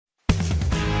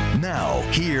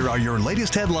Here are your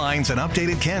latest headlines and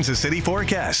updated Kansas City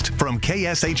forecast from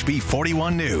KSHB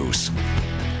 41 News.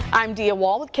 I'm Dia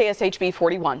Wall with KSHB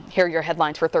 41. Here are your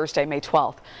headlines for Thursday, May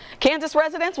 12th. Kansas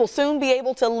residents will soon be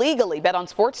able to legally bet on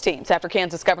sports teams after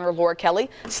Kansas Governor Laura Kelly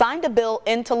signed a bill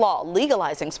into law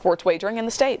legalizing sports wagering in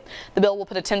the state. The bill will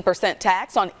put a 10%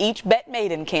 tax on each bet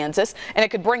made in Kansas, and it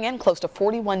could bring in close to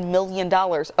 $41 million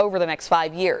over the next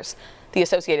 5 years. The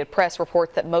Associated Press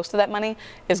reports that most of that money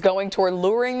is going toward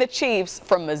luring the Chiefs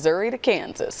from Missouri to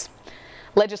Kansas.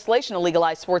 Legislation to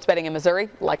legalize sports betting in Missouri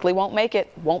likely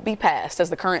won't be passed as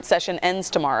the current session ends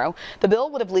tomorrow. The bill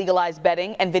would have legalized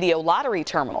betting and video lottery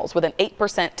terminals with an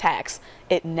 8% tax.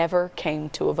 It never came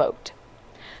to a vote.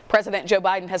 President Joe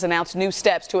Biden has announced new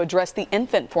steps to address the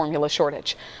infant formula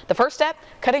shortage. The first step,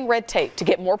 cutting red tape to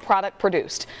get more product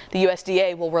produced. The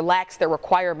USDA will relax their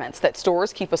requirements that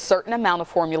stores keep a certain amount of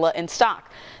formula in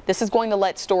stock. This is going to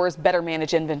let stores better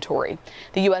manage inventory.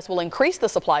 The U.S. will increase the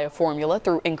supply of formula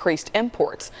through increased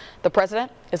imports. The president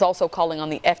is also calling on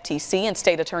the FTC and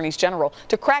state attorneys general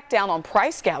to crack down on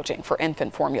price gouging for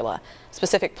infant formula.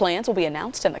 Specific plans will be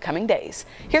announced in the coming days.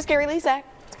 Here's Gary Lezak.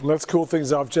 Let's cool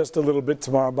things off just a little bit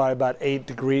tomorrow by about 8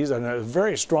 degrees and a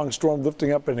very strong storm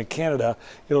lifting up into Canada.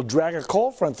 It'll drag a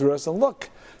cold front through us, and look,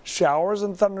 showers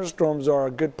and thunderstorms are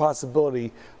a good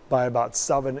possibility by about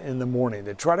 7 in the morning.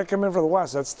 They try to come in for the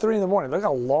west. That's 3 in the morning. Look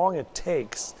how long it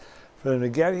takes for them to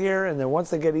get here, and then once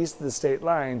they get east of the state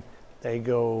line, they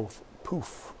go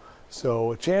poof.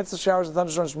 So a chance of showers and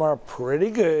thunderstorms tomorrow, pretty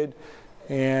good,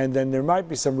 and then there might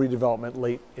be some redevelopment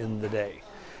late in the day.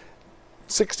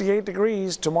 68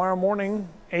 degrees tomorrow morning,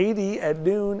 80 at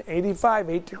noon, 85,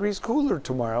 8 degrees cooler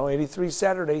tomorrow, 83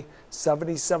 Saturday,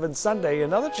 77 Sunday.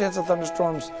 Another chance of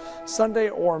thunderstorms Sunday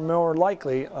or more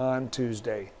likely on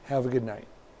Tuesday. Have a good night.